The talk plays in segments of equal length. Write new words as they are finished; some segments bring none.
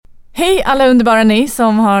Hej alla underbara ni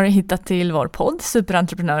som har hittat till vår podd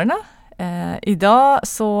Superentreprenörerna. Idag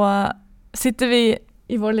så sitter vi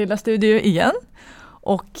i vår lilla studio igen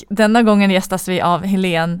och denna gången gästas vi av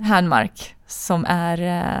Helene Hernmark som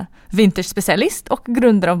är vintage-specialist och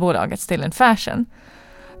grundare av bolaget Still & Fashion.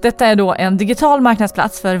 Detta är då en digital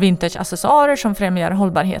marknadsplats för vintage-accessoarer som främjar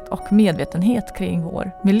hållbarhet och medvetenhet kring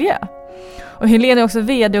vår miljö. Och Helene är också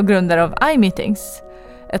vd och grundare av iMeetings,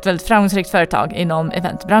 ett väldigt framgångsrikt företag inom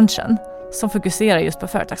eventbranschen som fokuserar just på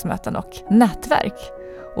företagsmöten och nätverk.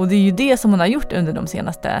 Och det är ju det som hon har gjort under de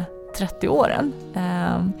senaste 30 åren.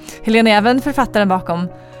 Helene är även författaren bakom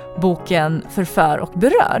boken Förför och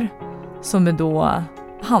berör, som är då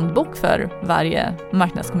handbok för varje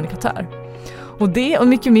marknadskommunikatör. Och det och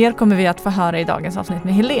mycket mer kommer vi att få höra i dagens avsnitt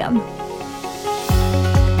med Helene.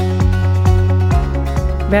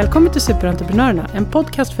 Välkommen till Superentreprenörerna, en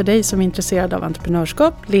podcast för dig som är intresserad av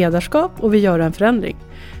entreprenörskap, ledarskap och vill göra en förändring.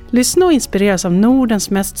 Lyssna och inspireras av Nordens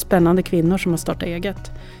mest spännande kvinnor som har startat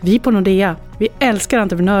eget. Vi på Nordea, vi älskar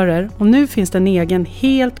entreprenörer och nu finns det en egen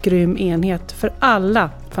helt grym enhet för alla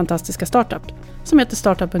fantastiska startup som heter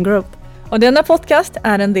Startup & Growth. Och denna podcast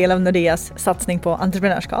är en del av Nordeas satsning på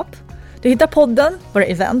entreprenörskap. Du hittar podden, våra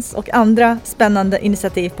events och andra spännande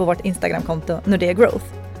initiativ på vårt Instagramkonto Nordea Growth.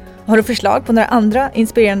 Har du förslag på några andra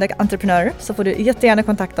inspirerande entreprenörer så får du jättegärna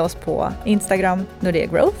kontakta oss på Instagram Nordea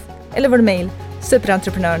Growth eller vår mejl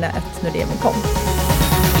superentreprenörerna@nordea.com.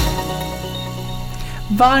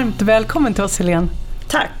 Varmt välkommen till oss, Helene.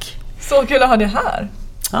 Tack. Så kul att ha dig här.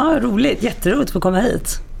 Ja, roligt. Jätteroligt att få komma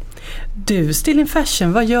hit. Du, Still &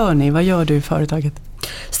 Fashion, vad gör ni? Vad gör du i företaget?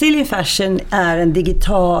 Still & Fashion är en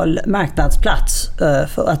digital marknadsplats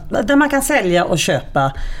där man kan sälja och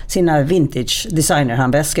köpa sina vintage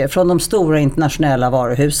designerhandväskor från de stora internationella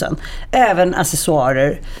varuhusen. Även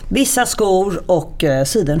accessoarer, vissa skor och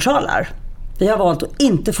sidensjalar. Vi har valt att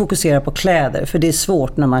inte fokusera på kläder för det är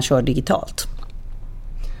svårt när man kör digitalt.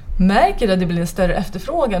 Märker du att det blir en större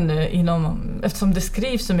efterfrågan nu eftersom det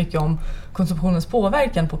skrivs så mycket om konsumtionens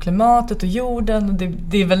påverkan på klimatet och jorden och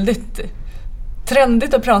det är väldigt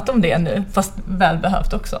trendigt att prata om det nu, fast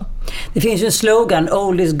välbehövt också. Det finns ju en slogan,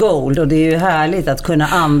 old is gold, och det är ju härligt att kunna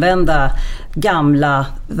använda gamla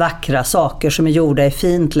vackra saker som är gjorda i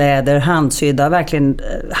fint läder, handsydda, verkligen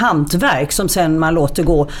hantverk som sen man låter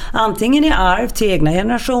gå antingen i arv till egna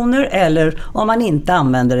generationer eller om man inte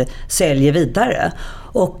använder det, säljer vidare.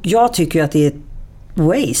 Och jag tycker att det är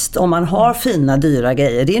waste om man har fina dyra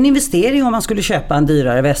grejer. Det är en investering om man skulle köpa en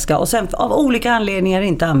dyrare väska och sen av olika anledningar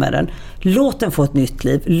inte använda den. Låt den få ett nytt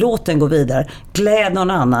liv, låt den gå vidare, gläd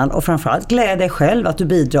någon annan och framförallt gläd dig själv att du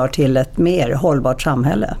bidrar till ett mer hållbart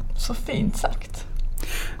samhälle. Så fint sagt.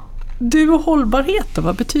 Du och hållbarhet då,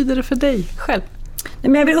 vad betyder det för dig själv?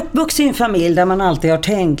 Jag är uppvuxen i en familj där man alltid har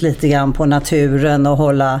tänkt lite grann på naturen och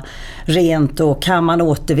hålla rent och kan man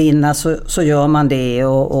återvinna så gör man det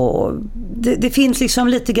och det finns liksom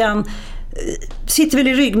lite grann, sitter väl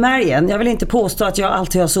i ryggmärgen. Jag vill inte påstå att jag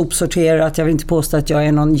alltid har sopsorterat, jag vill inte påstå att jag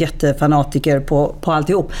är någon jättefanatiker på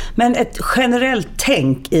alltihop, men ett generellt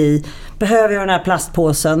tänk i, behöver jag den här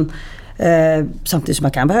plastpåsen? Samtidigt som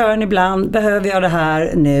man kan behöva den ibland, behöver jag det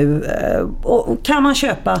här nu och kan man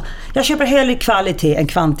köpa, jag köper hellre kvalitet än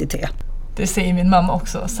kvantitet. Det säger min mamma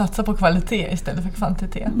också, satsa på kvalitet istället för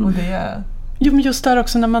kvantitet. Och det... Jo, men just där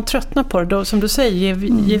också när man tröttnar på det då, som du säger,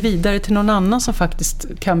 ge vidare till någon annan som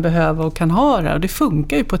faktiskt kan behöva och kan ha det, och det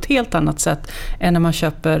funkar ju på ett helt annat sätt än när man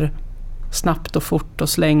köper snabbt och fort och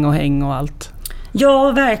släng och häng och allt.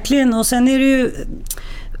 Ja, verkligen, och sen är det ju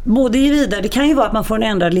både i vidare, det kan ju vara att man får en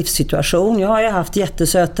ändrad livssituation. Jag har ju haft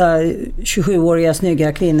jättesöta 27-åriga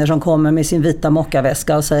snygga kvinnor som kommer med sin vita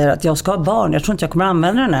mockaväska och säger att jag ska ha barn, jag tror inte jag kommer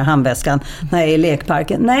använda den här handväskan när jag är i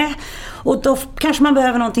lekparken. Nej, och då kanske man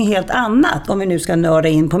behöver någonting helt annat om vi nu ska nörda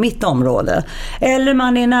in på mitt område. Eller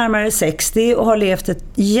man är närmare 60 och har levt ett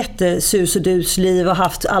jättesusudusliv och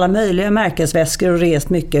haft alla möjliga märkesväskor och rest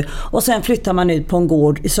mycket. Och sen flyttar man ut på en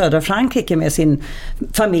gård i södra Frankrike med sin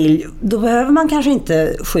familj. Då behöver man kanske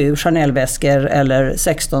inte 7 Chanel-väskor eller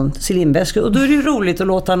 16 Celine-väskor. Och då är det ju roligt att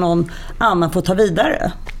låta någon annan få ta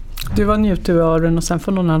vidare. Du var njuter av den och sen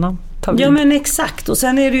får någon annan ta vidare. Ja, men exakt. Och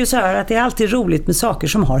sen är det ju så här att det är alltid roligt med saker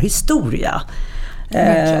som har historia.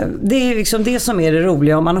 Det är liksom det som är det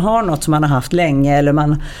roliga om man har något som man har haft länge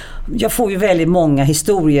eller jag får ju väldigt många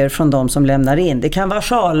historier från de som lämnar in. Det kan vara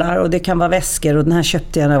sjalar och det kan vara väskor och den här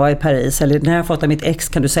köpte jag när jag var i Paris eller den här har jag fått av mitt ex,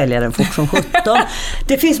 kan du sälja den fort som 17.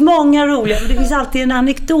 Det finns många roliga, men det finns alltid en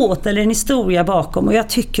anekdot eller en historia bakom och jag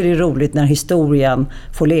tycker det är roligt när historien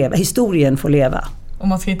får leva. Och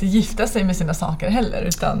man ska inte gifta sig med sina saker heller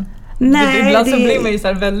utan... Nej, ibland så blir man ju så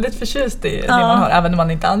här väldigt förtjust i det man har, även om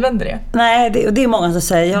man inte använder det. Nej, det är många som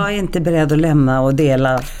säger jag är inte beredd att lämna och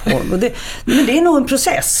dela. Men det är nog en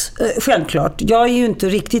process, självklart. Jag är ju inte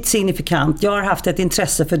riktigt signifikant. Jag har haft ett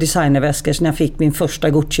intresse för designerväskor sedan jag fick min första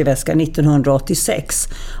Gucci-väska 1986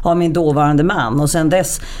 av min dåvarande man. Och sen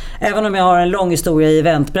dess, även om jag har en lång historia i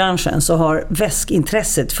eventbranschen, så har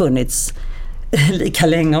väskintresset funnits lika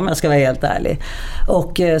länge, om jag ska vara helt ärlig.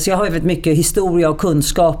 Och så jag har ju väldigt mycket historia och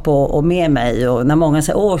kunskap och med mig, och när många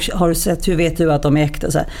säger har du sett, hur vet du att de är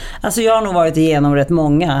äkta? Så här, alltså jag har nog varit igenom rätt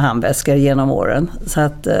många handväskor genom åren, så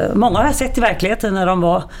att många har jag sett i verkligheten när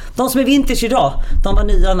de som är vintage idag, de var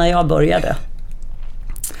nya när jag började.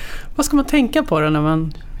 Vad ska man tänka på då när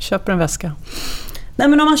man köper en väska? Nej,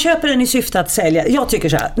 men om man köper den i syfte att sälja, jag tycker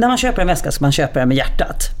så här, när man köper en väska ska man köpa den med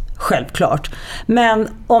hjärtat. Självklart. Men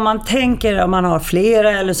om man tänker, om man har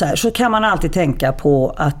flera eller så här, så kan man alltid tänka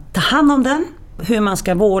på att ta hand om den, hur man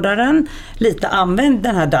ska vårda den. Lite använd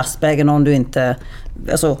den här dustbagen om du inte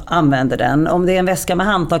använder den. Om det är en väska med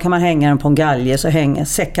handtag kan man hänga den på en galge så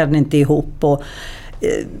säckar den inte ihop. Och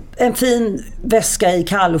en fin väska i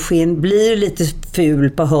kallskinn blir lite ful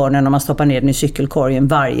på hörnen om man stoppar ner den i cykelkorgen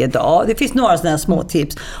varje dag. Det finns några sådana små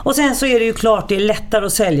tips. Och sen så är det ju klart, det är lättare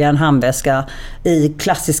att sälja en handväska i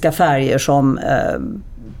klassiska färger som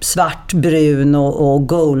svart, brun och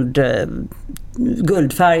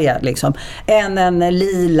guldfärgad liksom, än en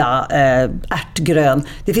lila ärtgrön.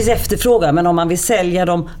 Det finns efterfrågan, men om man vill sälja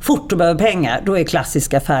dem fort och behöver pengar, då är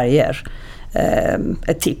klassiska färger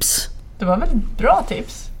ett tips. Det var väldigt bra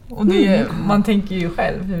tips. Och man tänker ju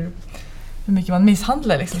själv hur mycket man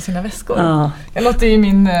misshandlar liksom sina väskor. Ja. Jag låter ju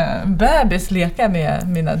min bebis leka med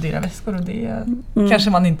mina dyra väskor, och det kanske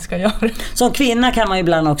man inte ska göra. Som kvinna kan man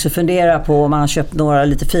ibland också fundera på om man har köpt några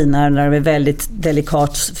lite finare när det är väldigt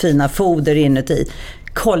delikat fina foder inuti.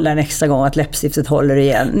 Kolla en extra gång att läppstiftet håller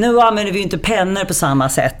igen. Nu använder vi ju inte pennor på samma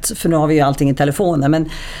sätt, för nu har vi ju allting i telefonen, men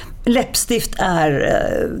läppstift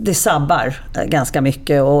det sabbar ganska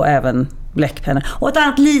mycket, och även bläckpennor. Och ett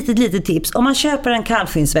annat litet tips, om man köper en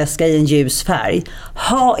kallskinnsväska i en ljus färg,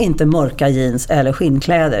 ha inte mörka jeans eller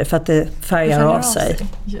skinnkläder, för att det färgar av sig.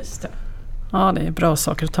 Just det. Ja, det är bra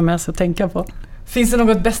saker att ta med sig och tänka på. Finns det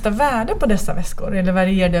något bästa värde på dessa väskor, eller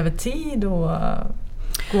varierar det över tid och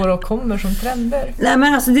går och kommer som trender? Nej,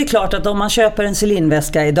 men alltså det är klart att om man köper en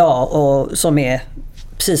Celine-väska idag och som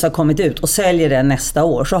precis har kommit ut och säljer den nästa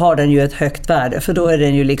år, så har den ju ett högt värde, för då är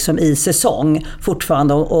den ju liksom i säsong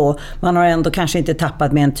fortfarande, och man har ändå kanske inte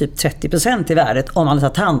tappat mer än typ 30% i värdet om man har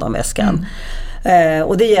tagit hand om väskan.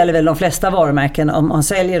 Och det gäller väl de flesta varumärken om man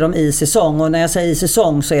säljer dem i säsong, och när jag säger i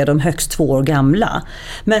säsong så är de högst 2 år gamla.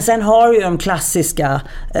 Men sen har ju de klassiska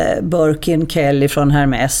Birkin, Kelly från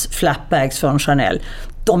Hermes, flapbags från Chanel,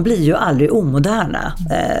 de blir ju aldrig omoderna.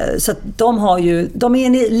 Så att de är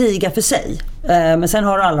en liga för sig. Men sen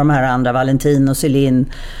har alla de här andra, Valentino, Celine,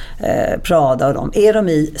 Prada och de. Är de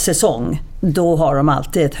i säsong, då har de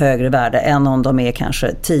alltid ett högre värde än om de är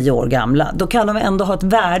kanske 10 år gamla. Då kan de ändå ha ett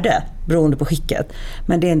värde beroende på skicket.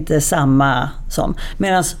 Men det är inte samma som.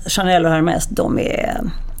 Medan Chanel och Hermes, de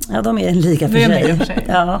är en liga för sig.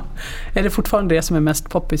 Ja. Är det fortfarande det som är mest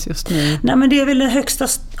poppis just nu? Nej, men det är väl det högsta,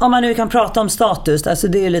 om man nu kan prata om status, alltså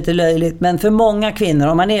det är lite löjligt, men för många kvinnor,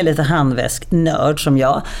 om man är lite handväsknörd som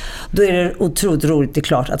jag, då är det otroligt roligt, det är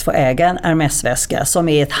klart, att få äga en Hermes-väska som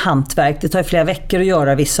är ett hantverk. Det tar flera veckor att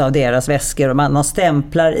göra vissa av deras väskor, och man har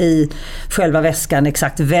stämplar i själva väskan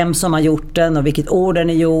exakt vem som har gjort den och vilket år den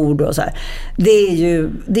är gjord och så här. Det är ju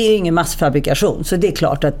ingen massfabrikation, så det är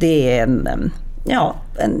klart att det är en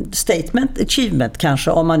statement, achievement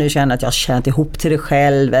kanske, om man nu känner att jag har tjänat ihop till det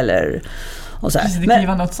själv eller och så här. Det kan ju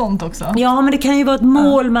vara något sånt också. Ja, men det kan ju vara ett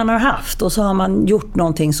mål man har haft, och så har man gjort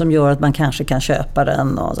någonting som gör att man kanske kan köpa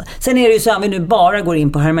den. Och så. Sen är det ju så att vi nu bara går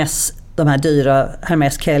in på Hermes, de här dyra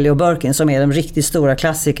Hermes, Kelly och Birkin som är de riktigt stora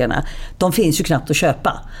klassikerna. De finns ju knappt att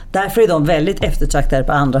köpa. Därför är de väldigt eftertraktade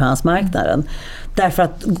på andrahandsmarknaden. Därför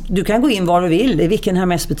att du kan gå in var du vill i vilken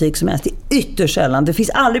Hermes-butik som helst. Det är ytterst sällan. Det finns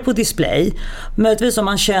aldrig på display. Möjligtvis om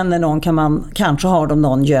man känner någon kan man kanske ha dem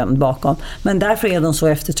någon gömd bakom. Men därför är de så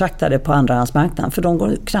eftertraktade på andrahandsmarknaden. För de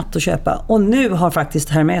går knappt att köpa. Och nu har faktiskt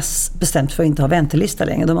Hermes bestämt för att inte ha väntelista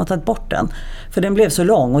längre. De har tagit bort den. För den blev så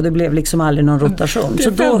lång och det blev liksom aldrig någon rotation. Så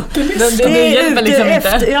då, det hjälper liksom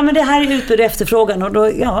inte. Ja, men det här är utbud och efterfrågan. Och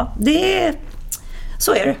då,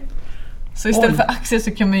 så är det. Så istället för aktier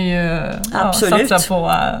så kan man ju satsa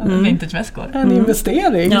på vintageväskor. En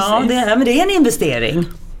investering. Ja, men det är en investering.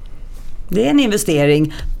 Det är en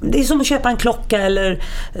investering. Det är som att köpa en klocka eller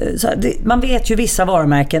så här, man vet ju vissa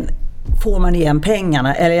varumärken får man igen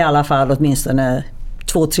pengarna, eller i alla fall åtminstone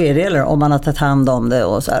 2/3 om man har tagit hand om det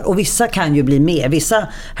och så här. Och vissa kan ju bli mer. Vissa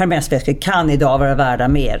Hermès-väskor kan idag vara värda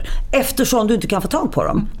mer eftersom du inte kan få tag på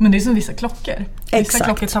dem. Men det är som vissa klockor. Vissa Exakt.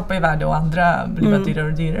 klockor tappar i värde och andra blir bara dyrare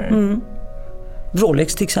och dyrare.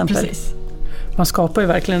 Rolex till exempel. Precis. Man skapar ju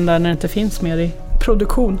verkligen där när det inte finns mer i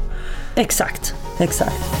produktion. Exakt.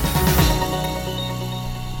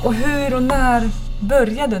 Och hur och när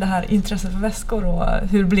började det här intresset för väskor och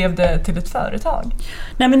hur blev det till ett företag?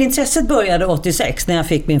 Nej, men intresset började 86 när jag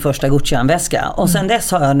fick min första Gucci-väska och sen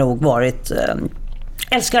dess har jag nog varit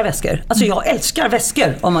älskar väskor. Alltså jag älskar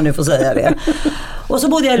väskor om man nu får säga det. Och så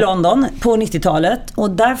bodde jag i London på 90-talet och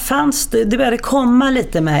där fanns det började komma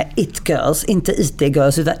lite med it girls, inte IT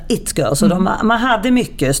girls utan it girls. Och man hade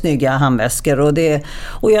mycket snygga handväskor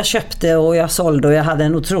och jag köpte och jag sålde och jag hade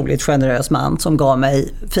en otroligt generös man som gav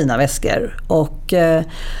mig fina väskor. Och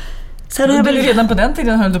sen redan på den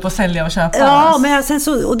tiden höll du på att sälja och köpa? Ja, men sen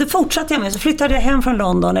så, och det fortsatte jag med. Så flyttade jag hem från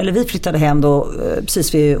London, eller vi flyttade hem då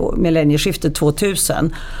precis vid millennieskiftet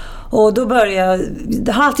 2000. Och då började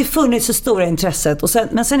det har alltid funnits så stora intresset.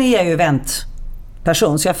 Men sen är jag ju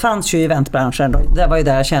eventperson, så jag fanns ju i eventbranschen. Det var ju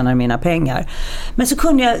där jag tjänade mina pengar. Men så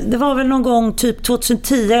kunde jag, det var väl någon gång typ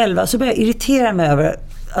 2010-11 så började jag irritera mig över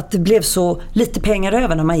att det blev så lite pengar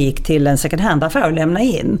över när man gick till en second hand-affär och lämna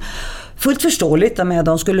in. Fullt förståeligt med att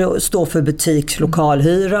de skulle stå för butiks,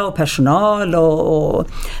 lokalhyra och personal och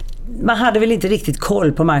man hade väl inte riktigt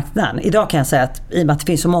koll på marknaden. Idag kan jag säga att i och med att det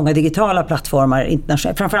finns så många digitala plattformar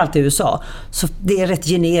internationellt, framförallt i USA, så det är rätt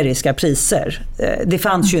generiska priser. Det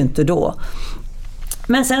fanns ju inte då.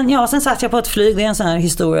 Men sen satt jag på ett flyg, det är en sån här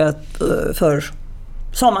historia för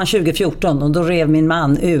sommaren 2014 och då rev min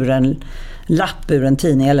man ur en lapp ur en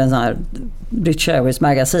tidning eller en sån här British Airways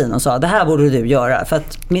magasin och sa det här borde du göra, för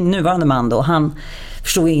att min nuvarande man då, han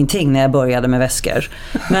förstod ingenting när jag började med väskor,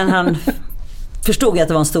 men han förstod att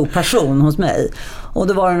det var en stor passion hos mig. Och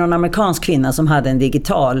då var det någon amerikansk kvinna som hade en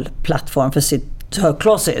digital plattform för sitt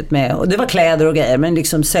closet med, och det var kläder och grejer, men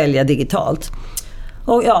liksom sälja digitalt.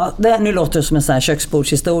 Och ja, nu låter det som en sån här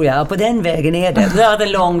köksbordshistoria. På den vägen är det. Det hade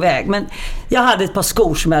en lång väg. Men jag hade ett par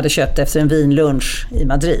skor som jag hade köpt efter en vinlunch i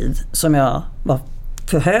Madrid. Som jag var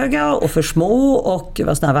för höga och för små. Och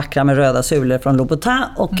var såna här vackra med röda sulor från Louboutin.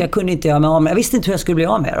 Och jag kunde inte göra mig av med. Jag visste inte hur jag skulle bli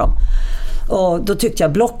av med dem. Och då tyckte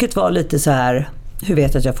jag blocket var lite så här. Hur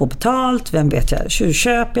vet jag att jag får betalt? Vem vet jag? Hur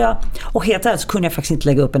köper jag? Och helt ärligt så kunde jag faktiskt inte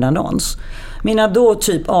lägga upp en annons. Mina då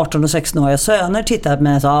typ 18- och 16-åriga söner tittade på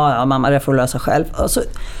mig och sa ja mamma, det får du lösa själv. Och så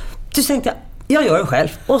tänkte jag gör det själv.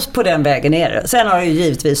 Och på den vägen är det. Sen har det ju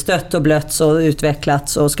givetvis stött och blötts och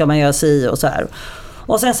utvecklats och ska man göra si och så här.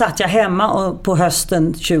 Och sen satt jag hemma och på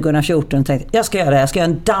hösten 2014 och tänkte jag ska göra det. Jag ska göra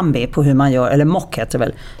en dummy på hur man gör, eller mock heter det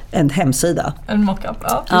väl, en hemsida. En mockup,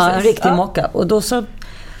 ja precis. Ja, en riktig mockup. Och då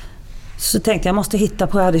så tänkte jag måste hitta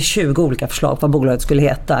på, jag hade 20 olika förslag på vad bolaget skulle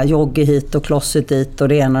heta. Jogge hit och closet dit och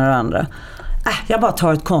det ena och det andra. Jag bara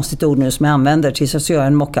tar ett konstigt ord nu som jag använder tills jag ska göra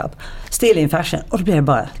en mockup. Still in fashion. Och då blir det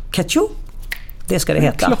bara Kacho. Det ska det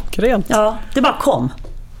heta. Klockrent. Ja, det bara kom.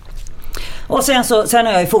 Och sen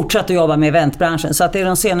har jag ju fortsatt att jobba med eventbranschen. Så att det är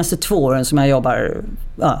de senaste 2 åren som jag jobbar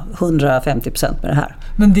 150% med det här.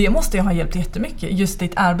 Men det måste ju ha hjälpt jättemycket. Just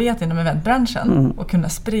ditt arbete inom eventbranschen. Och kunna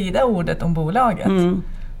sprida ordet om bolaget.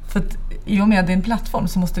 För att i och med din plattform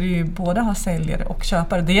så måste du ju både ha säljare och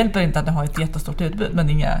köpare. Det hjälper inte att du har ett jättestort utbud men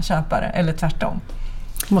inga köpare, eller tvärtom.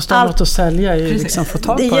 Måste ha något att sälja i liksom få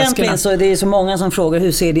tag på egentligen så det är så många som frågar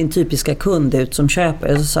hur ser din typiska kund ut som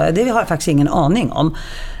köper. Så sa jag, det har jag faktiskt ingen aning om.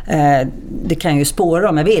 Det kan jag ju spåra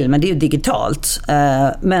om jag vill, men det är ju digitalt.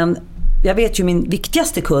 Men jag vet ju min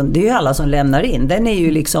viktigaste kund, det är ju alla som lämnar in. Den är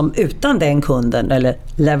ju liksom, utan den kunden eller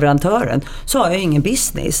leverantören så har jag ingen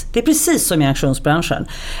business. Det är precis som i auktionsbranschen.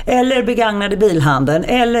 Eller begagnade bilhandeln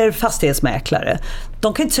eller fastighetsmäklare.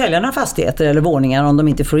 De kan inte sälja några fastigheter eller våningar om de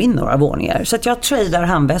inte får in några våningar. Så att jag tradar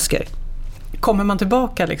handväskor. Kommer man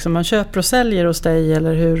tillbaka liksom? Man köper och säljer hos dig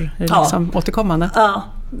eller hur? Är det liksom återkommande? Ja,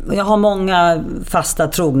 jag har många fasta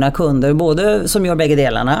trogna kunder, både som gör bägge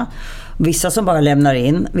delarna. Vissa som bara lämnar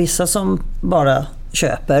in, vissa som bara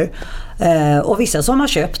köper och vissa som har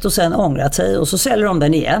köpt och sen ångrat sig och så säljer de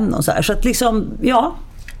den igen och så här. Så att liksom, ja.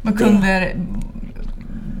 Men kunder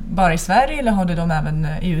bara i Sverige eller har du dem även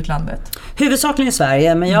i utlandet? Huvudsakligen i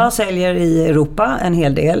Sverige, men jag säljer i Europa en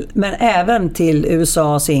hel del. Men även till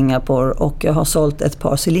USA, Singapore och jag har sålt ett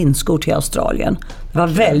par Celine-skor till Australien. Det var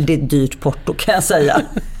väldigt dyrt porto kan jag säga.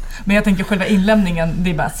 Men jag tänker själva inlämningen, det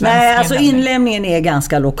är bara svensk Nej, alltså inlämning. inlämningen är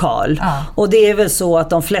ganska lokal. Ja. Och det är väl så att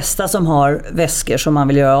de flesta som har väskor som man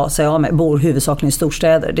vill göra sig av med bor huvudsakligen i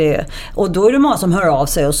storstäder. Och då är det många som hör av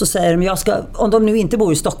sig och så säger de, om de nu inte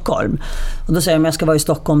bor i Stockholm, och då säger de jag ska vara i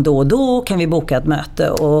Stockholm då och då, kan vi boka ett möte.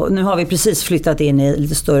 Och nu har vi precis flyttat in i ett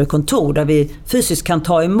lite större kontor där vi fysiskt kan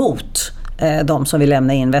ta emot de som vill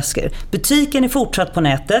lämna in väskor. Butiken är fortsatt på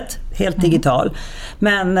nätet, helt digital.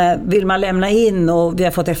 Men vill man lämna in, och vi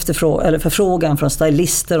har fått förfrågan från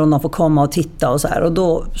stylister om de får komma och titta och så här.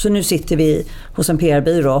 Och så nu sitter vi hos en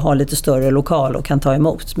PR-byrå och har lite större lokal och kan ta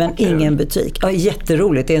emot. Men ingen butik. Ja,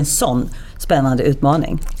 jätteroligt, det är en sån spännande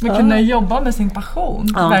utmaning. Men kunna jobba med sin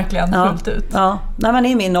passion verkligen fullt ut. Ja, när man är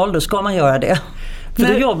i min ålder ska man göra det.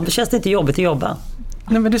 För då känns det inte jobbigt att jobba.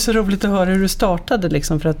 Nej, men det är så roligt att höra hur du startade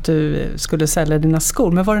liksom, för att du skulle sälja dina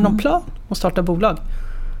skor. Men var det någon plan att starta bolag?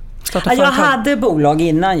 Jag hade bolag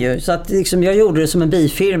innan ju, så att liksom jag gjorde det som en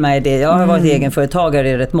bifirma i det. Jag har varit egenföretagare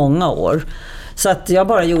i rätt många år. Så att jag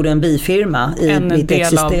bara gjorde en bifirma i mitt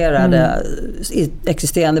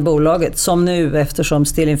existerande bolaget, som nu, eftersom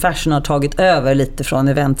Still in Fashion har tagit över lite från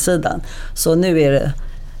eventsidan. Så nu är det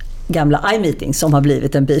gamla iMeeting som har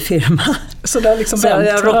blivit en bifirma. Så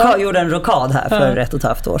jag gjorde en rokad här för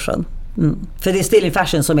 1,5 år sedan. För det är Still in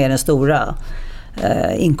Fashion som är den stora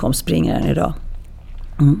inkomstspringaren idag.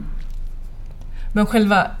 Men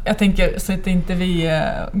själva, jag tänker så att inte vi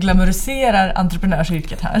glamoriserar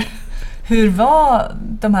entreprenörsyrket här. Hur var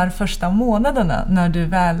de här första månaderna när du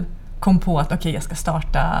väl kom på att jag ska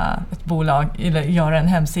starta ett bolag eller göra en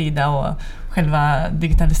hemsida, och själva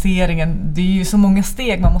digitaliseringen, det är ju så många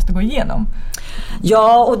steg man måste gå igenom.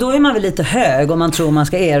 Ja, och då är man väl lite hög om man tror man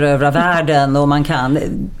ska erövra världen och man kan.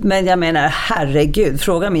 Men jag menar, herregud,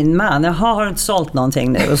 fråga min man, har du inte sålt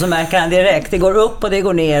någonting nu? Och så märker han direkt, det går upp och det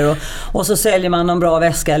går ner, och så säljer man någon bra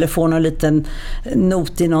väska eller får någon liten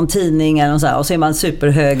not i någon tidning eller så här, och så är man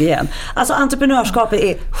superhög igen. Alltså entreprenörskapet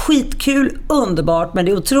är skitkul, underbart, men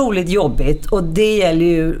det är otroligt jobbigt, och det gäller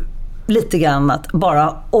ju lite grann att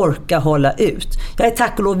bara orka hålla ut. Jag är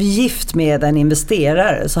tack och lov gift med en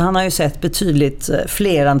investerare, så han har ju sett betydligt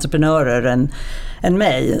fler entreprenörer än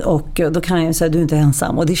mig, och då kan jag ju säga att du är inte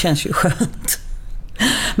ensam, och det känns ju skönt.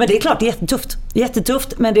 Men det är klart, det är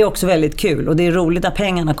jättetufft, men det är också väldigt kul, och det är roligt när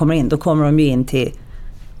pengarna kommer in, då kommer de ju in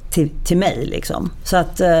till mig liksom. Så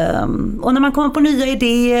att, och när man kommer på nya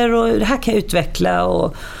idéer och det här kan jag utveckla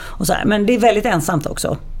och så här. Men det är väldigt ensamt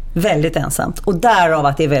också. Väldigt ensamt. Och därav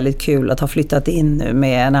att det är väldigt kul att ha flyttat in nu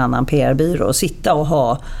med en annan PR-byrå och sitta och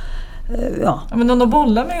ha men någon att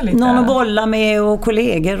bolla med lite. Någon att bolla med och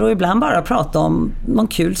kollegor, och ibland bara prata om någon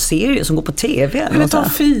kul serie som går på tv. Eller ta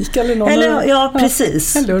fik eller någon. Ja,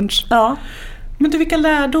 precis. En lunch. Ja. Men vilka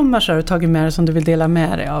lärdomar har du tagit med dig som du vill dela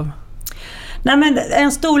med dig av? Nej, men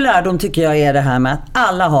en stor lärdom tycker jag är det här med att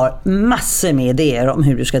alla har massor med idéer om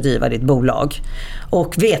hur du ska driva ditt bolag,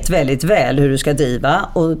 och vet väldigt väl hur du ska driva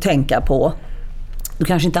och tänka på. Du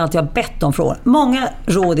kanske inte alltid har bett om frågor. Många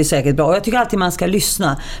råd är säkert bra, och jag tycker alltid man ska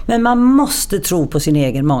lyssna, men man måste tro på sin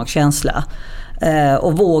egen magkänsla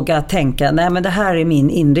och våga tänka, nej men det här är min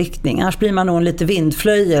inriktning, annars blir man nog en lite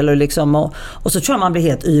vindflöjel och liksom, och så tror jag man blir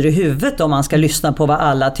helt yr i huvudet om man ska lyssna på vad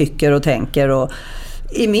alla tycker och tänker. Och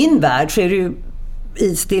i min värld så är det ju,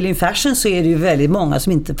 i Still in Fashion så är det ju väldigt många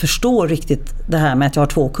som inte förstår riktigt det här med att jag har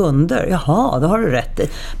 2 kunder. Jaha, det har du rätt i.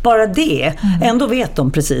 Bara det, ändå vet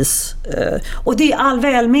de precis. Och det är all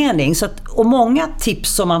välmening. Så att, och många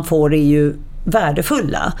tips som man får är ju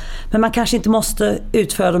värdefulla. Men man kanske inte måste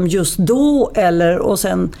utföra dem just då, och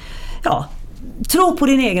sen, tro på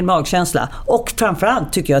din egen magkänsla. Och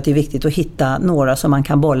framförallt tycker jag att det är viktigt att hitta några som man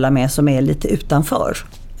kan bolla med som är lite utanför.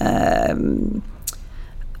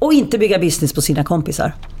 Och inte bygga business på sina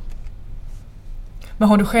kompisar. Men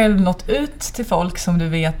har du själv nått ut till folk som du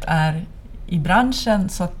vet är i branschen,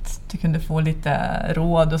 så att du kunde få lite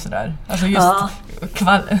råd och sådär? Alltså just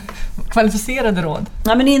kvalificerade råd.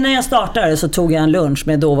 Ja, men innan jag startade så tog jag en lunch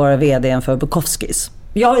med dåvarande vd:n för Bukowskis.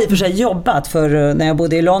 Jag har i och för sig jobbat när jag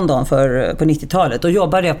bodde i London på 90-talet, och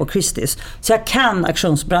jobbade jag på Christie's. Så jag kan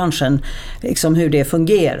auktionsbranschen, liksom hur det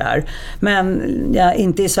fungerar. Men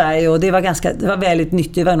inte i Sverige, och det var väldigt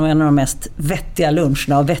nyttigt. Det var nog en av de mest vettiga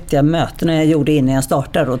luncherna och vettiga mötena jag gjorde innan jag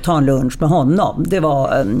startade, och ta en lunch med honom.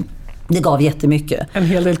 Det gav jättemycket. En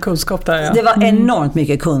hel del kunskap där, ja. Det var enormt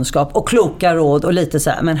mycket kunskap och kloka råd, och lite så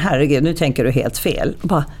här, men herregud, nu tänker du helt fel. Och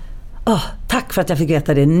bara, tack för att jag fick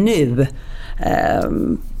veta det nu.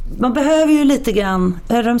 Man behöver ju lite grann,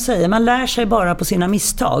 vad de säger, man lär sig bara på sina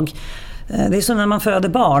misstag. Det är som när man föder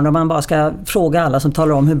barn och man bara ska fråga alla som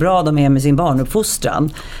talar om hur bra de är med sin barnuppfostran.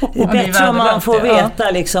 Det är bättre om man får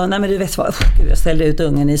veta liksom, nej men du vet vad, jag ställde ut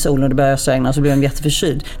ungen i solen och det började ösregna och så blev de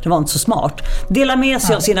jätteförkyld. Det var inte så smart. Dela med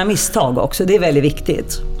sig av sina misstag också, det är väldigt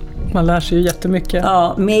viktigt. Man lär sig ju jättemycket.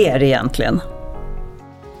 Ja, mer egentligen.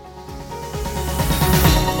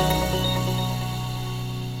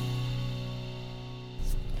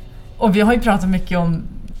 Och vi har ju pratat mycket om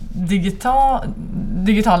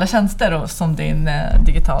digitala tjänster och som din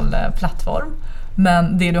digital plattform.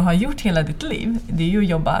 Men det du har gjort hela ditt liv, det är ju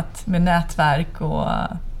jobbat med nätverk och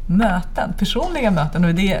möten, personliga möten.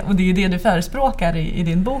 Och det är ju det du förespråkar i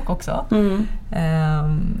din bok också.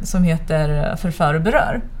 Som heter Förför och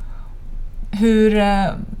berör.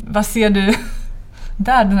 Vad ser du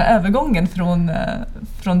där, den här övergången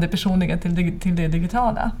från det personliga till det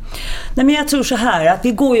digitala? Nej, men jag tror så här att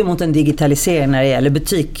vi går ju mot en digitalisering när det gäller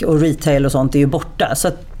butik och retail och sånt är ju borta. Så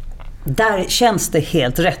att där känns det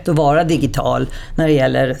helt rätt att vara digital när det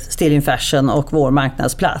gäller Stilling Fashion och vår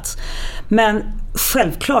marknadsplats. Men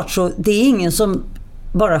självklart så det är ingen som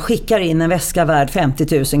bara skickar in en väska värd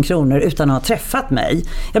 50 000 kronor utan att ha träffat mig.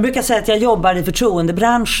 Jag brukar säga att jag jobbar i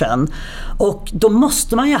förtroendebranschen och då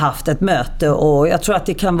måste man ju ha haft ett möte och jag tror att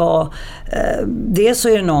det kan vara dels så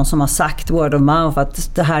är det någon som har sagt word of mouth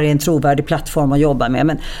att det här är en trovärdig plattform att jobba med,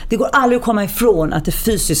 men det går aldrig att komma ifrån att det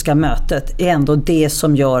fysiska mötet är ändå det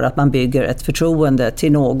som gör att man bygger ett förtroende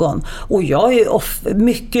till någon. Och jag är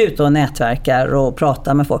mycket ute och nätverkar och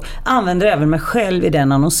pratar med folk. Använder även mig själv i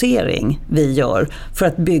den annonsering vi gör för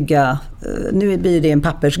att bygga, nu blir det en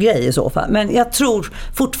pappersgrej i så fall, men jag tror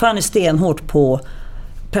fortfarande stenhårt på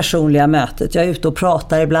personliga mötet. Jag är ute och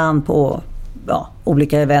pratar ibland på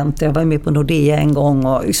olika event. Jag var med på Nordea en gång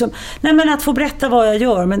och liksom, nej men att få berätta vad jag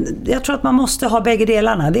gör, men jag tror att man måste ha bägge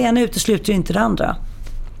delarna. Det ena utesluter inte det andra.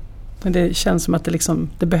 Men det känns som att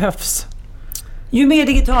det behövs. Ju mer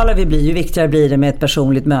digitala vi blir, ju viktigare blir det med ett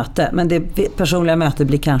personligt möte, men det personliga mötet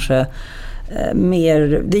blir kanske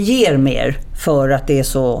mer, det ger mer för att det är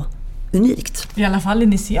så unikt. I alla fall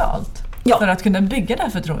initialt. Ja. För att kunna bygga det här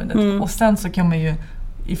förtroendet. Och sen så kan man ju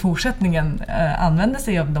i fortsättningen använda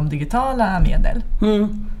sig av de digitala medel.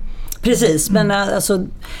 Precis, men alltså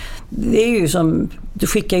det är ju som, du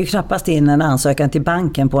skickar ju knappast in en ansökan till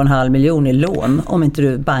banken på 500 000 i lån om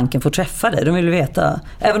inte banken får träffa dig. De vill veta,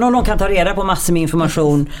 även om de kan ta reda på massor med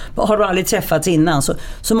information, har du aldrig träffats innan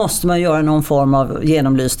så måste man göra någon form av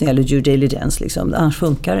genomlysning eller due diligence liksom. Annars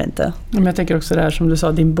funkar det inte. Men jag tänker också det här som du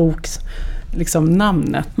sa, din boks liksom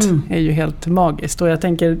namnet är ju helt magiskt och jag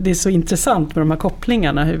tänker det är så intressant med de här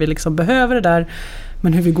kopplingarna, hur vi liksom behöver det där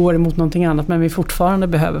men hur vi går emot någonting annat, men vi fortfarande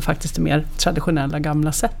behöver faktiskt det mer traditionella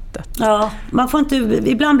gamla sättet. Ja, man får inte,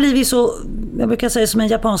 ibland blir vi så, jag brukar säga som en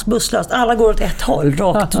japansk busslast, alla går åt ett håll,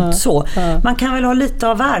 rakt så. Man kan väl ha lite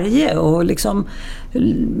av varje och liksom,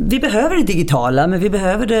 vi behöver det digitala men vi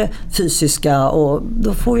behöver det fysiska och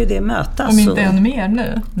då får ju det mötas. Om inte än mer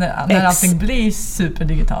nu, när allting blir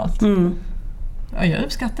superdigitalt. Ja, jag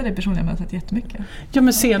uppskattar det personliga mötet jättemycket. Ja,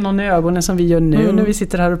 men se någon i ögonen som vi gör nu när vi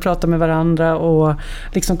sitter här och pratar med varandra och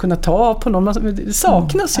liksom kunna ta på någon. Det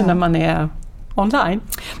saknas ju när man är online.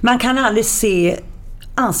 Man kan aldrig se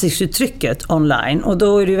ansiktsuttrycket online och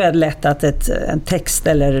då är det ju väldigt lätt att en text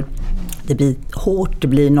eller det blir hårt, det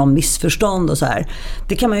blir någon missförstånd och så här.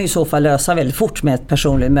 Det kan man ju i så fall lösa väldigt fort med ett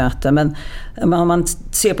personligt möte, men om man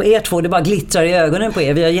ser på er två, det bara glittrar i ögonen på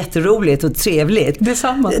er. Vi har jätteroligt och trevligt. Det är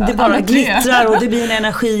samma. Det bara glittrar och det blir en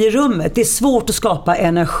energi i rummet. Det är svårt att skapa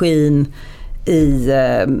energin i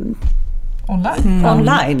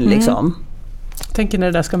online liksom. Jag tänker när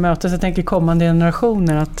det där ska mötas, jag tänker kommande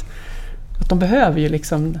generationer att de behöver ju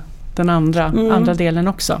liksom den andra delen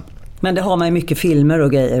också. Men det har man ju mycket filmer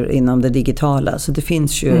och grejer inom det digitala, så det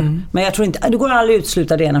finns ju. Men jag tror inte, det går aldrig att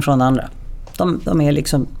utsluta det ena från det andra. De är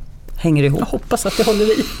liksom, hänger ihop. Jag hoppas att det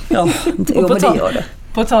håller i. Ja, men det gör det.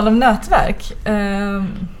 På tal om nätverk,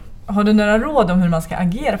 har du några råd om hur man ska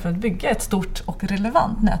agera för att bygga ett stort och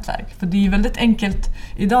relevant nätverk? För det är ju väldigt enkelt,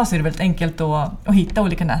 idag så är det väldigt enkelt att hitta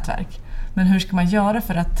olika nätverk. Men hur ska man göra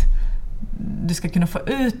för att du ska kunna få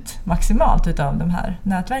ut maximalt utav de här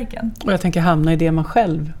nätverken? Och jag tänker hamna i det man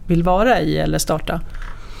själv vill vara i eller starta.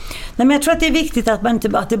 Nej, men jag tror att det är viktigt att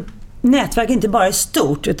nätverk inte bara är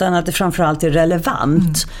stort utan att det framförallt är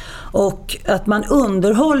relevant. Och att man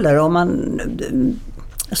underhåller om man...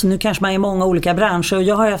 Alltså nu kanske man är i många olika branscher och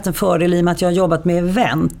jag har haft en fördel i och med att jag har jobbat med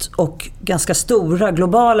event och ganska stora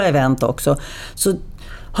globala event också. Så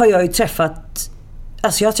har jag ju träffat...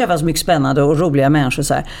 Alltså jag har träffat så mycket spännande och roliga människor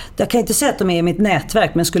så här. Jag kan inte säga att de är i mitt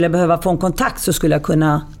nätverk, men skulle jag behöva få en kontakt så skulle jag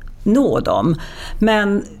kunna nå dem.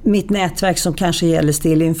 Men mitt nätverk som kanske gäller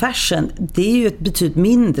Still in Fashion, det är ju ett betydligt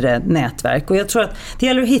mindre nätverk. Och jag tror att det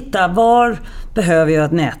gäller att hitta var behöver jag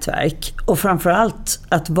ett nätverk. Och framförallt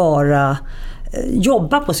att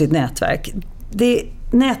jobba på sitt nätverk.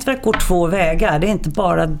 Nätverk går 2 vägar. Det är inte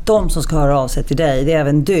bara de som ska höra av sig till dig, det är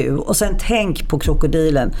även du. Och sen tänk på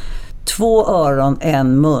krokodilen. 2 öron, 1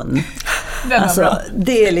 mun. Alltså,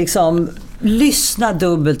 det är liksom, lyssna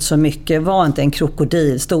dubbelt så mycket. Var inte en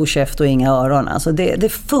krokodil, stor käft och inga öron. Alltså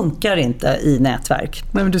det funkar inte i nätverk.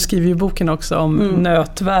 Nej, men du skriver ju boken också om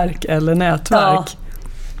nötverk eller nätverk. Ja.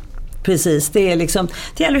 Precis, det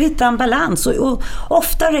gäller att hitta en balans. Och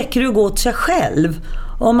ofta räcker det att gå till sig själv.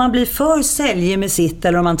 Om man blir för säljig med sitt,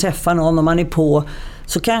 eller om man träffar någon och man är på,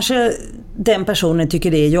 så kanske den personen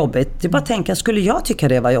tycker det är jobbigt. Det är bara att tänka, skulle jag tycka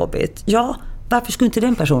det var jobbigt? Ja, varför skulle inte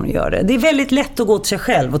den personen göra det? Det är väldigt lätt att gå till sig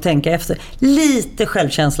själv och tänka efter. Lite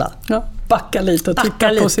självkänsla. Ja, backa lite och titta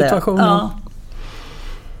på situationen. Ja.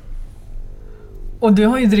 Och du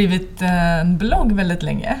har ju drivit en blogg väldigt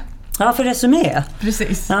länge. Ja, för Resumé.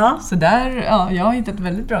 Precis. Ja. Så där, jag har hittat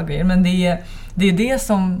väldigt bra grejer. Men det är det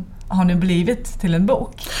som har nu blivit till en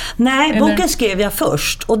bok. Nej, boken skrev jag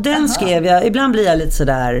först. Och den skrev jag, ibland blir jag lite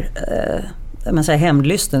sådär... man säger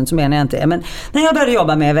hämndlysten, så menar jag inte. Men när jag började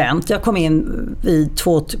jobba med event, jag kom in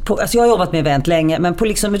alltså jag har jobbat med event länge, men på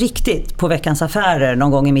liksom riktigt på Veckans Affärer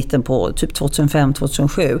någon gång i mitten på typ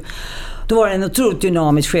 2005-2007. Då var det en otroligt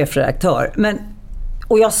dynamisk chefredaktör.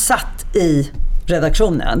 Och jag satt i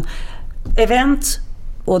redaktionen. Event,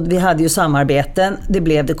 och vi hade ju samarbeten. Det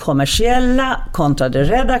blev det kommersiella kontra det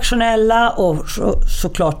redaktionella, och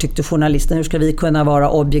såklart tyckte journalisten, hur ska vi kunna vara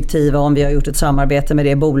objektiva om vi har gjort ett samarbete med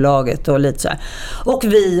det bolaget och lite så här. Och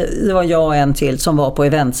det var jag och en till som var på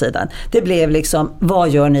eventsidan. Det blev liksom, vad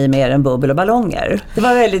gör ni med en bubbel och ballonger? Det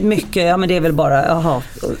var väldigt mycket, ja men det är väl bara,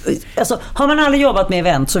 alltså har man aldrig jobbat med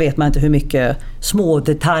event så vet man inte hur mycket små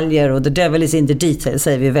detaljer, och the devil is in the details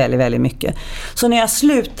säger vi väldigt, väldigt mycket. Så när jag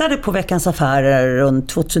slutade på Veckans Affärer runt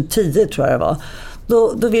 2010 tror jag det var,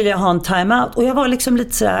 då ville jag ha en time-out, och jag var liksom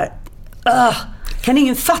lite sådär, kan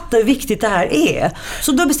ingen fatta hur viktigt det här är?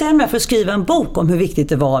 Så då bestämde jag mig för att skriva en bok om hur viktigt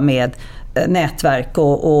det var med nätverk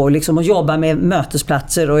och liksom att jobba med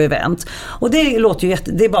mötesplatser och event. Och det låter ju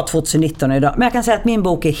det är bara 2019 idag, men jag kan säga att min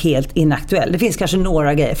bok är helt inaktuell. Det finns kanske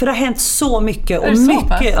några grejer, för det har hänt så mycket, och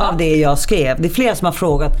mycket av det jag skrev, det är flera som har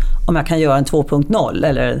frågat om jag kan göra en 2.0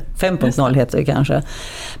 eller 5.0 heter det kanske.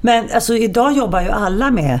 Men alltså idag jobbar ju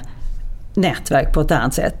alla med nätverk på ett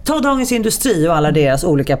annat sätt. Ta Dagens Industri och alla deras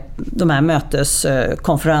olika, de här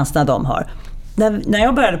möteskonferenserna de har. När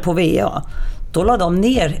jag började på VA, då la de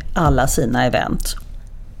ner alla sina event.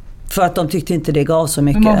 För att de tyckte inte det gav så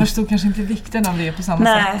mycket. Men man förstod kanske inte vikten av det på samma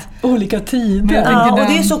sätt. Olika tider. Ja, och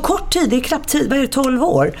det är så kort tid, det är knappt tid, vad är det, 12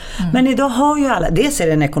 år. Men idag har ju alla, dels är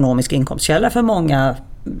det en ekonomisk inkomstkälla för många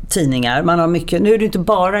tidningar. Man har mycket, nu är det inte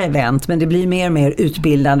bara event, men det blir mer och mer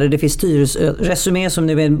utbildande. Det finns Resumé som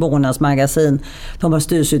nu är en månadsmagasin. De har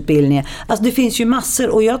styrelseutbildningar. Alltså det finns ju massor,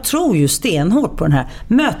 och jag tror ju stenhårt på den här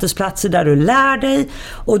mötesplatser där du lär dig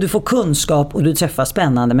och du får kunskap och du träffar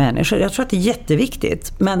spännande människor. Jag tror att det är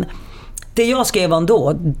jätteviktigt. Men det jag skrev om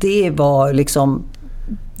då, det var liksom,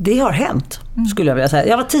 det har hänt, skulle jag vilja säga.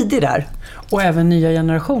 Jag var tidig där. Och även nya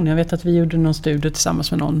generationer. Jag vet att vi gjorde någon studie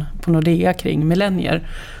tillsammans med någon på Nordea kring millennier.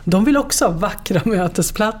 De vill också ha vackra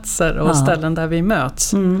mötesplatser och ställen där vi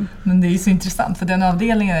möts. Men det är ju så intressant, för den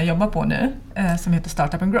avdelningen jag jobbar på nu, som heter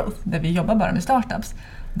Startup and Growth, där vi jobbar bara med startups,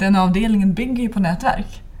 den avdelningen bygger ju på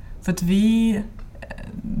nätverk. För att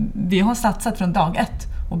vi har satsat från dag 1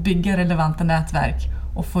 och bygga relevanta nätverk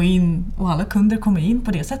och få in, och alla kunder kommer in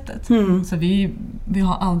på det sättet. Så vi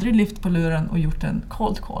har aldrig lyft på luren och gjort en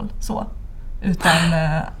cold call så. Utan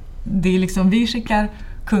det är liksom, vi skickar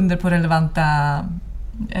kunder på relevanta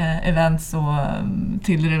events och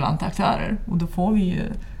till relevanta aktörer, och då får vi ju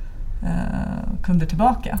kunder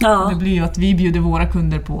tillbaka. Ja. Det blir ju att vi bjuder våra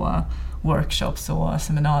kunder på workshops och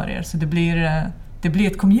seminarier, så det blir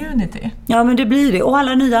ett community. Ja, men det blir det, och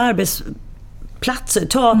alla nya arbetsplatser,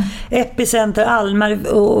 ta Epicenter,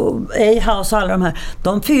 Almar och A-house och alla de här,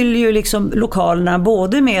 de fyller ju liksom lokalerna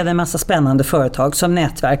både med en massa spännande företag som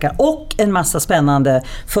nätverkar och en massa spännande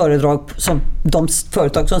föredrag som de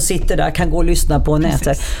företag som sitter där kan gå och lyssna på och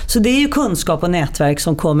nätverk. Så det är ju kunskap och nätverk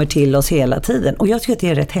som kommer till oss hela tiden, och jag tycker att det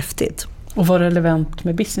är rätt häftigt. Och vara relevant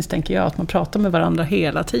med business, tänker jag, att man pratar med varandra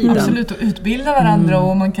hela tiden. Absolut, och utbilda varandra,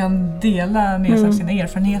 och man kan dela med sig av sina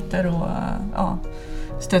erfarenheter och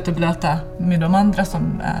stöta och blöta med de andra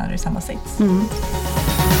som är i samma sits.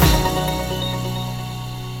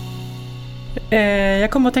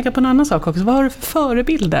 Jag kommer att tänka på en annan sak också. Vad har du för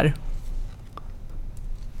förebilder?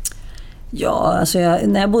 Ja, alltså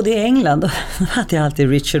när jag bodde i England då hade jag alltid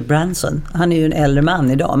Richard Branson. Han är ju en äldre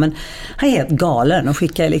man idag, men han är helt galen och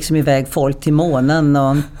skickar liksom iväg folk till månen.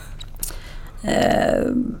 Och,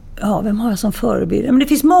 vem har jag som förebild? Men det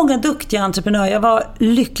finns många duktiga entreprenörer. Jag var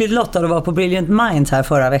lyckligt lottad att vara på Brilliant Minds här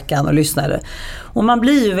förra veckan och lyssnade. Och man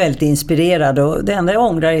blir ju väldigt inspirerad, och det enda jag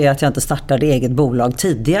ångrar är att jag inte startade eget bolag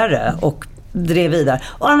tidigare och drev vidare.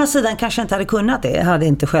 Å andra sidan kanske jag inte hade kunnat det. Jag hade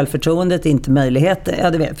inte självförtroendet, inte möjligheter. Ja,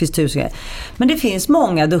 det finns tusen grejer. Men det finns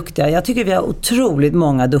många duktiga. Jag tycker vi har otroligt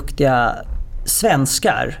många duktiga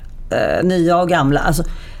svenskar. Nya och gamla. Alltså,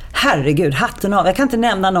 herregud, hatten av. Jag kan inte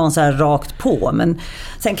nämna någon så här rakt på. Men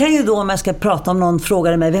sen kan ju då, om jag ska prata om någon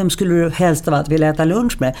frågade mig, vem skulle du helst av allt vilja äta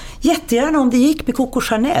lunch med? Jättegärna om det gick med Coco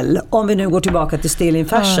Chanel. Om vi nu går tillbaka till Still in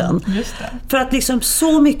Fashion. Just det. För att liksom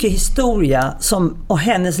så mycket historia och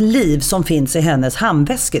hennes liv som finns i hennes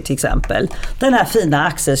handväskor till exempel. Den här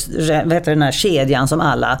fina den här kedjan som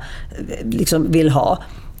alla liksom vill ha.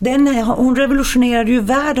 Hon revolutionerade ju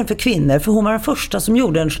världen för kvinnor, för hon var den första som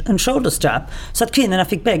gjorde en shoulder strap så att kvinnorna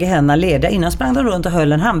fick bägge händerna lediga. Innan sprang de runt och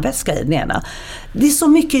höll en handväska i den ena. Det är så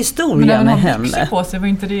mycket historia med henne. Men byxor på sig, var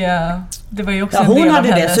inte det var ju också ja, en hon del av hade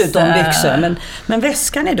hennes, dessutom byxor. Men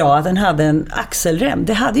väskan idag, att den hade en axelrem,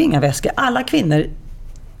 det hade ju inga väskor. Alla kvinnor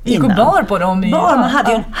gick och bar på dem. Man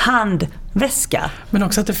hade ju en handväska. Men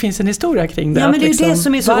också att det finns en historia kring det. Ja, men det är liksom, det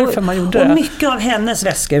som är så, varför man gjorde det. Och mycket av hennes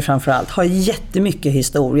väskor framförallt har jättemycket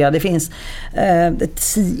historia. Det finns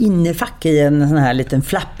ett innerfack i en sån här liten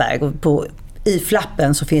flappbag. I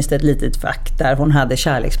flappen så finns det ett litet fack där hon hade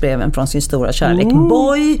kärleksbreven från sin stora kärlek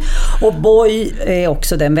Boy. Och Boy är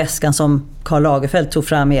också den väskan som Karl Lagerfeld tog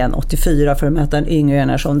fram igen 84 för att möta en yngre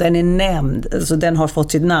generation. Den är nämnd, alltså den har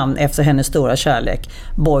fått sitt namn efter hennes stora kärlek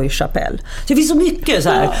Boy Chappelle. Så det finns så mycket så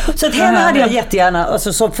här. Så att henne hade jag jättegärna,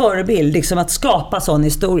 alltså, som förebild liksom, att skapa sån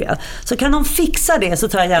historia. Så kan de fixa det så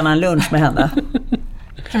tar jag gärna en lunch med henne.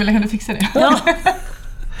 Kan du fixa det? Ja.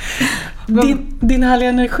 Din härliga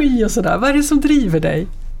energi och sådär, vad är det som driver dig?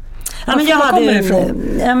 Ja,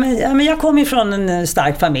 men jag kommer ifrån en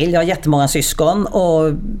stark familj. Jag har jättemånga syskon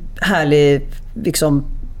och härlig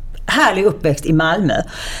uppväxt i Malmö.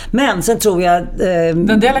 Men sen tror jag...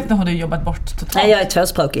 Den dialekten har du jobbat bort totalt. Nej, jag är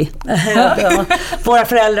tvåspråkig. Våra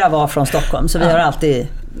föräldrar var från Stockholm, så vi har alltid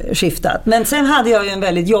skiftat. Men sen hade jag ju en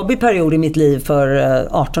väldigt jobbig period i mitt liv för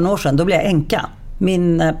 18 år sedan. Då blev jag änka.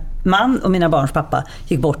 Min man och mina barns pappa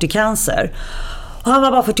gick bort i cancer. Och han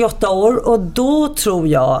var bara 48 år, och då tror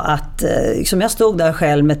jag att liksom jag stod där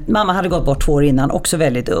själv mamma hade gått bort 2 år innan, också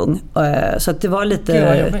väldigt ung. Så att det var lite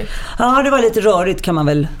det var lite rörigt kan man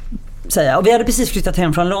väl säga. Och vi hade precis flyttat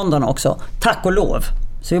hem från London också, tack och lov.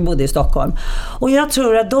 Så vi bodde i Stockholm. Och jag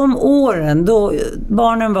tror att de åren då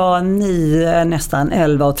barnen var 9, nästan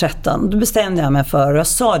 11 och 13, då bestämde jag mig för, och jag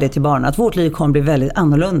sa det till barnen, att vårt liv kommer bli väldigt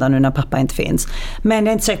annorlunda nu när pappa inte finns. Men jag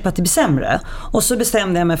är inte säker på att det blir sämre. Och så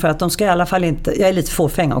bestämde jag mig för att de ska i alla fall inte, jag är lite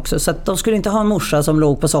fåfäng också, så att de skulle inte ha en morsa som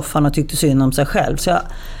låg på soffan och tyckte synd om sig själv. Så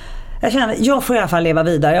jag kände, jag får i alla fall leva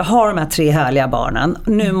vidare. Jag har de här 3 härliga barnen.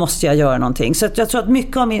 Nu måste jag göra någonting. Så att jag tror att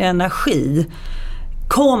mycket av min energi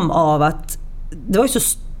kom av att det var ju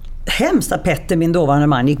så hemskt att Petter, min dåvarande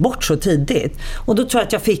man, gick bort så tidigt. Och då tror jag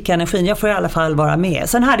att jag fick energin. Jag får i alla fall vara med.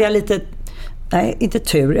 Sen hade jag inte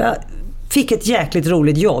tur. Jag fick ett jäkligt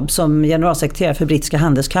roligt jobb som generalsekreterare för Brittiska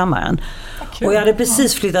handelskammaren. Okay. Och jag hade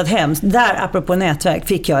precis flyttat hem. Där, apropå nätverk,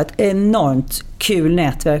 fick jag ett enormt kul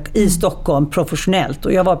nätverk i Stockholm professionellt.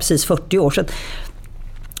 Och jag var precis 40 år. Så att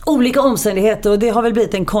olika omständigheter, och det har väl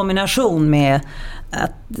blivit en kombination med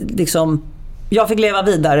att liksom jag fick leva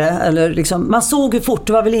vidare, eller liksom, man såg hur fort,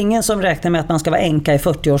 det var väl ingen som räknade med att man ska vara änka i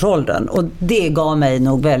 40-årsåldern, och det gav mig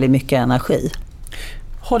nog väldigt mycket energi.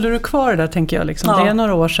 Håller du kvar där, tänker jag liksom? Ja. Det är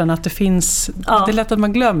några år sedan att det finns, det är lätt att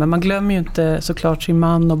man glömmer ju inte såklart sin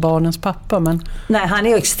man och barnens pappa, men... Nej, han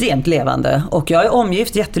är extremt levande, och jag är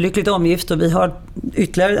omgift, jättelyckligt omgift, och vi har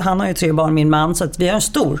ytterligare, han har ju 3 barn, min man, så att vi har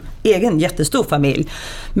en jättestor familj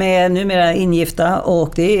med numera ingifta,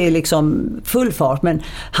 och det är liksom full fart, men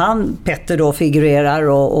Petter då figurerar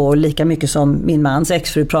och lika mycket som min mans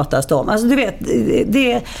exfru pratas det om. Alltså du vet,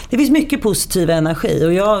 det finns mycket positiv energi,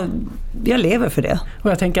 och jag lever för det.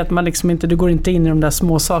 Och jag tänker att man liksom inte, du går inte in i de där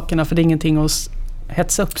små sakerna, för det är ingenting att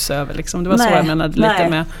hetsa upp sig över liksom. Det var så jag menade lite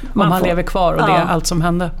med om han lever kvar och det är allt som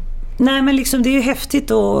hände. Nej, men liksom det är ju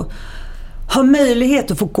häftigt att ha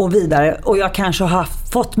möjlighet att få gå vidare, och jag kanske har haft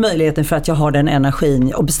fått möjligheten för att jag har den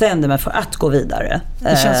energin och bestämde mig för att gå vidare.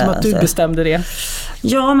 Det känns som att du bestämde det.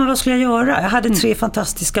 Ja, men vad skulle jag göra? Jag hade 3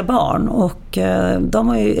 fantastiska barn och de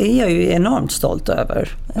är jag ju enormt stolt över.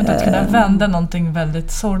 Men att kunna vända någonting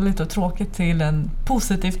väldigt sorgligt och tråkigt till en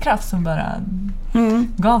positiv kraft som bara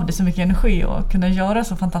gav dig så mycket energi och kunna göra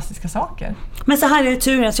så fantastiska saker. Men så här är det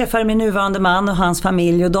tur, jag träffade min nuvarande man och hans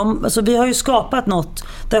familj och alltså vi har ju skapat något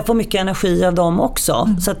där jag får mycket energi av dem också.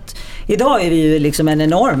 Så att idag är vi ju liksom en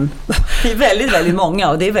enorm, vi är väldigt, väldigt många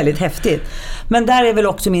och det är väldigt häftigt. Men där är väl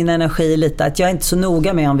också min energi lite att jag är inte så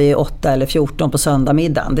noga med om vi är 8 eller 14 på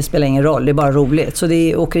söndagmiddagen. Det spelar ingen roll, det är bara roligt. Så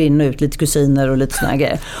det åker in och ut lite kusiner och lite såna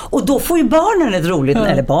grejer. Och då får ju barnen ett roligt,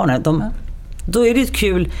 eller barnen, då är det ett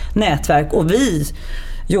kul nätverk och vi,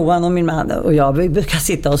 Johan och min man och jag, vi brukar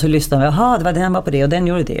sitta och så lyssna. Jaha, det var den var på det och den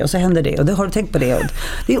gjorde det och så hände det och det har du tänkt på det. Och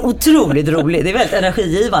det är otroligt roligt. Det är väldigt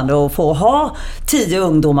energigivande att få ha 10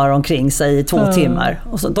 ungdomar omkring sig i 2 timmar.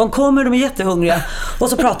 Och så, de kommer, de är jättehungriga och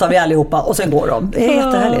så pratar vi allihopa och sen går de. Det är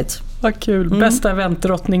jättehärligt. Vad kul. Bästa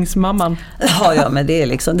eventdrottningsmamman. Ja, men det är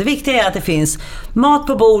liksom, det viktiga är att det finns mat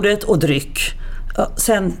på bordet och dryck.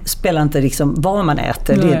 Sen spelar inte liksom vad man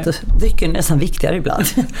äter. Det är inte, drycken är nästan viktigare ibland.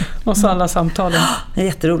 Och så alla samtalen. Det är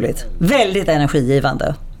jätteroligt. Väldigt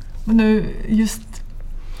energigivande. Men nu just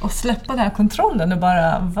att släppa den här kontrollen och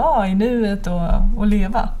bara vara i nuet och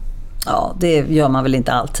leva. Ja, det gör man väl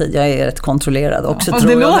inte alltid. Jag är rätt kontrollerad också,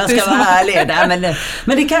 tror jag. Jag ska vara ärlig.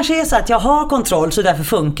 Men det kanske är så att jag har kontroll så därför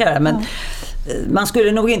funkar det. Men man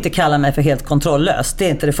skulle nog inte kalla mig för helt kontrolllös. Det är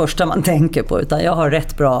inte det första man tänker på, utan jag har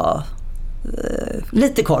rätt bra...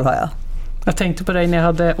 lite koll har jag. Jag tänkte på dig när jag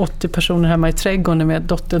hade 80 personer hemma i trädgården med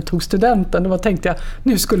dottern tog studenten. Då tänkte jag,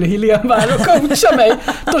 nu skulle Helene vara här och coacha mig.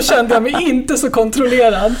 Då kände jag mig inte så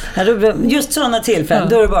kontrollerad. Just sådana tillfällen,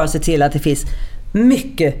 då är det bara att se till att det finns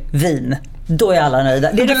mycket vin. Då är alla nöjda.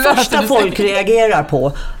 Det är det första folk reagerar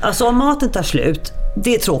på. Alltså om maten tar slut,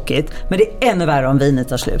 det är tråkigt. Men det är ännu värre om vinet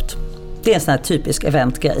tar slut. Det är en sån här typisk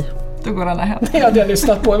eventgrej. Då går alla hem. Det hade jag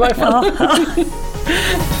lyssnat på i varje fall.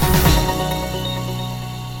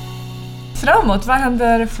 Framåt, vad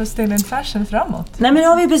händer för Still in Fashion framåt? Nej, men nu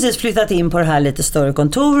har vi precis flyttat in på det här lite större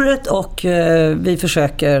kontoret och vi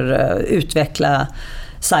försöker utveckla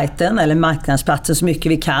sajten eller marknadsplatsen så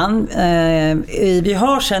mycket vi kan. Vi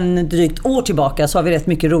har sedan drygt år tillbaka så har vi rätt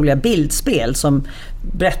mycket roliga bildspel som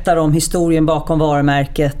berättar om historien bakom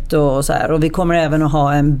varumärket och så här. Och vi kommer även att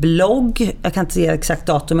ha en blogg, jag kan inte säga exakt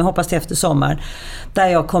datum, men jag hoppas till efter sommaren, där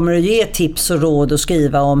jag kommer att ge tips och råd och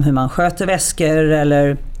skriva om hur man sköter väskor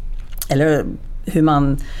eller hur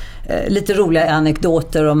man lite roliga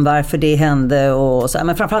anekdoter om varför det hände och så här.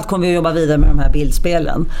 Men framförallt kommer vi att jobba vidare med de här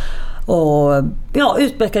bildspelen. Och ja,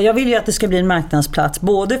 utveckla. Jag vill ju att det ska bli en marknadsplats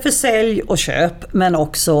både för sälj och köp, men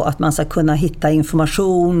också att man ska kunna hitta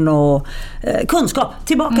information och kunskap.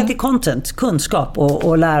 Tillbaka till content, kunskap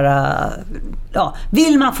och lära. Ja,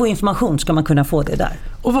 vill man få information ska man kunna få det där.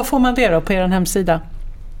 Och vad får man det då på er hemsida?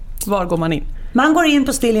 Var går man in? Man går in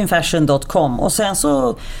på stillinfashion.com och sen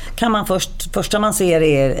så kan man första man ser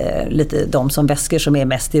är lite de som väskor som är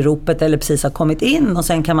mest i ropet eller precis har kommit in, och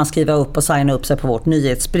sen kan man skriva upp och signa upp sig på vårt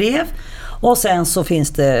nyhetsbrev, och sen så finns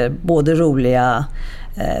det både roliga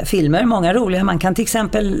filmer, många roliga. Man kan till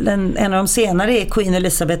exempel, en av de senare är Queen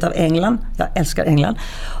Elizabeth av England. Jag älskar England.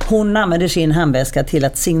 Hon använder sin handväska till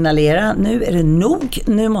att signalera, nu är det nog,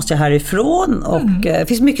 nu måste jag härifrån. Och det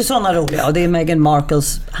finns mycket sådana roliga, och det är Meghan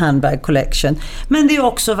Markles handbag collection. Men det är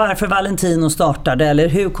också varför Valentino startade, eller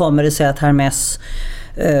hur kommer det sig att Hermès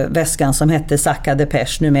väskan som hette Sacca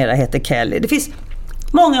Depeche numera heter Kelly. Det finns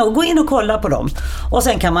många, gå in och kolla på dem. Och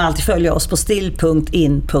sen kan man alltid följa oss på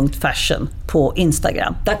still.in.fashion på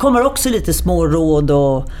Instagram. Där kommer också lite små råd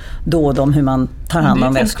och då om hur man tar hand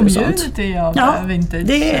om väskor och sånt. Det är av vintage.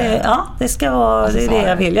 Det ska vara det är det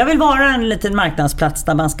jag vill. Jag vill vara en liten marknadsplats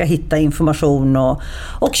där man ska hitta information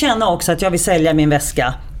och känna också att jag vill sälja min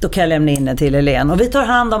väska. Då kan jag lämna in den till Helene. Och vi tar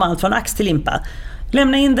hand om allt från ax till limpa.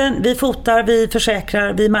 Lämna in den, vi fotar, vi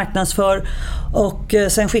försäkrar, vi marknadsför, och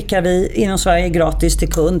sen skickar vi inom Sverige gratis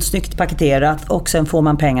till kund, snyggt paketerat, och sen får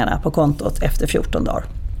man pengarna på kontot efter 14 dagar.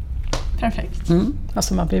 Perfekt.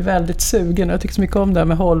 Alltså man blir väldigt sugen, och jag tycker så mycket om det här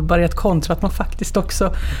med hållbarhet kontra att man faktiskt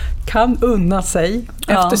också kan unna sig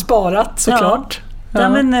efter sparat såklart. Ja,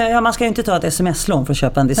 men man ska ju inte ta ett sms-lån för att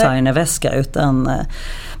köpa en designerväska, utan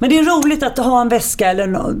men det är roligt att ha en väska eller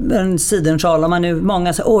en sidensjal. Om man nu,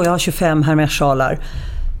 många säger, jag har 25 Hermès-sjalar,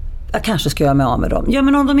 jag kanske ska göra mig av med dem. Ja,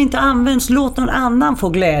 men om de inte används, låt någon annan få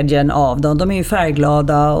glädjen av dem. De är ju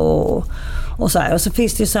färgglada och så här. Och så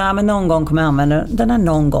finns det ju så här, men någon gång kommer jag använda den här,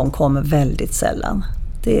 någon gång kommer väldigt sällan.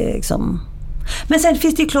 Det är liksom, Men sen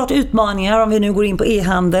finns det ju klart utmaningar om vi nu går in på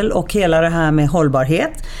e-handel och hela det här med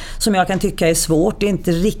hållbarhet som jag kan tycka är svårt. Det är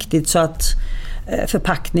inte riktigt så att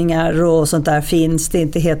förpackningar och sånt där finns. Det är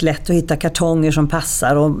inte helt lätt att hitta kartonger som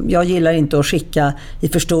passar och jag gillar inte att skicka i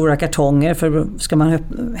för stora kartonger för ska man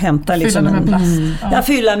hämta liksom fylla med plast.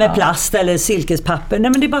 Fylla med plast eller silkespapper.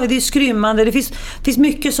 Nej, men det är skrymmande. Det finns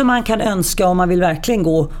mycket som man kan önska om man vill verkligen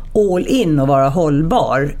gå all in och vara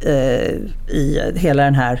hållbar i hela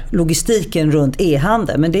den här logistiken runt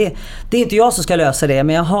e-handel. Men det är inte jag som ska lösa det,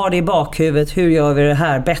 men jag har det i bakhuvudet. Hur gör vi det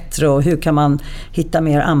här bättre och hur kan man hitta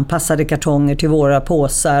mer anpassade kartonger till våra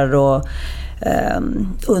påsar och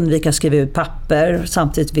undvika skriva ut papper.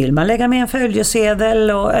 Samtidigt vill man lägga med en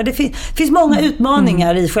följesedel och det finns många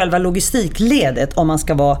utmaningar i själva logistikledet om man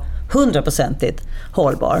ska vara 100%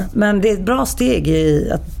 hållbar. Men det är ett bra steg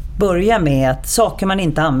i att börja med att saker man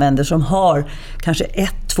inte använder som har kanske 1,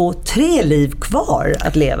 2, 3 liv kvar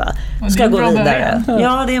att leva ska gå vidare.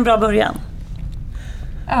 Ja, det är en bra början.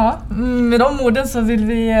 Ja, med de orden så vill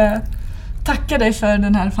vi tacka dig för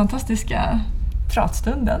den här fantastiska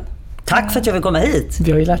pratstunden. Tack för att jag vill komma hit.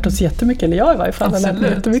 Vi har ju lärt oss jättemycket, eller jag i varje fall har lärt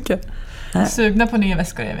mig jättemycket. Sugna på nya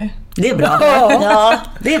väskor är vi. Det är bra. Ja,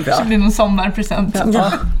 det är bra. Det blir någon sommarpresent.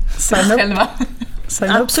 Ja. Själva.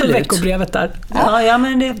 Signa upp för veckobrevet där. Ja,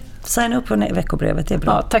 men signa upp på veckobrevet, det är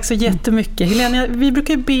bra. Ja, tack så jättemycket. Helena, vi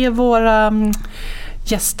brukar be våra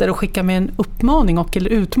gäster att skicka med en uppmaning eller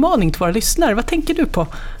utmaning till våra lyssnare. Vad tänker du på?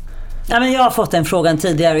 Ja, men jag har fått den frågan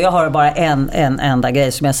tidigare och jag har bara en enda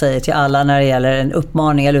grej som jag säger till alla när det gäller en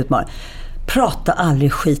uppmaning eller utmaning. Prata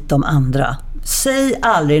aldrig skit om andra. Säg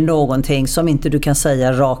aldrig någonting som inte du kan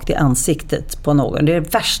säga rakt i ansiktet på någon. Det är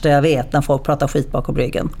det värsta jag vet när folk pratar skit bakom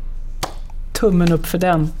ryggen. Tummen upp för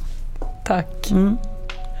den. Tack.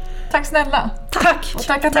 Tack snälla. Tack. Och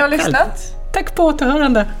tack att ni har lyssnat. Tack på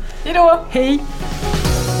återhörande. Hej då. Hej.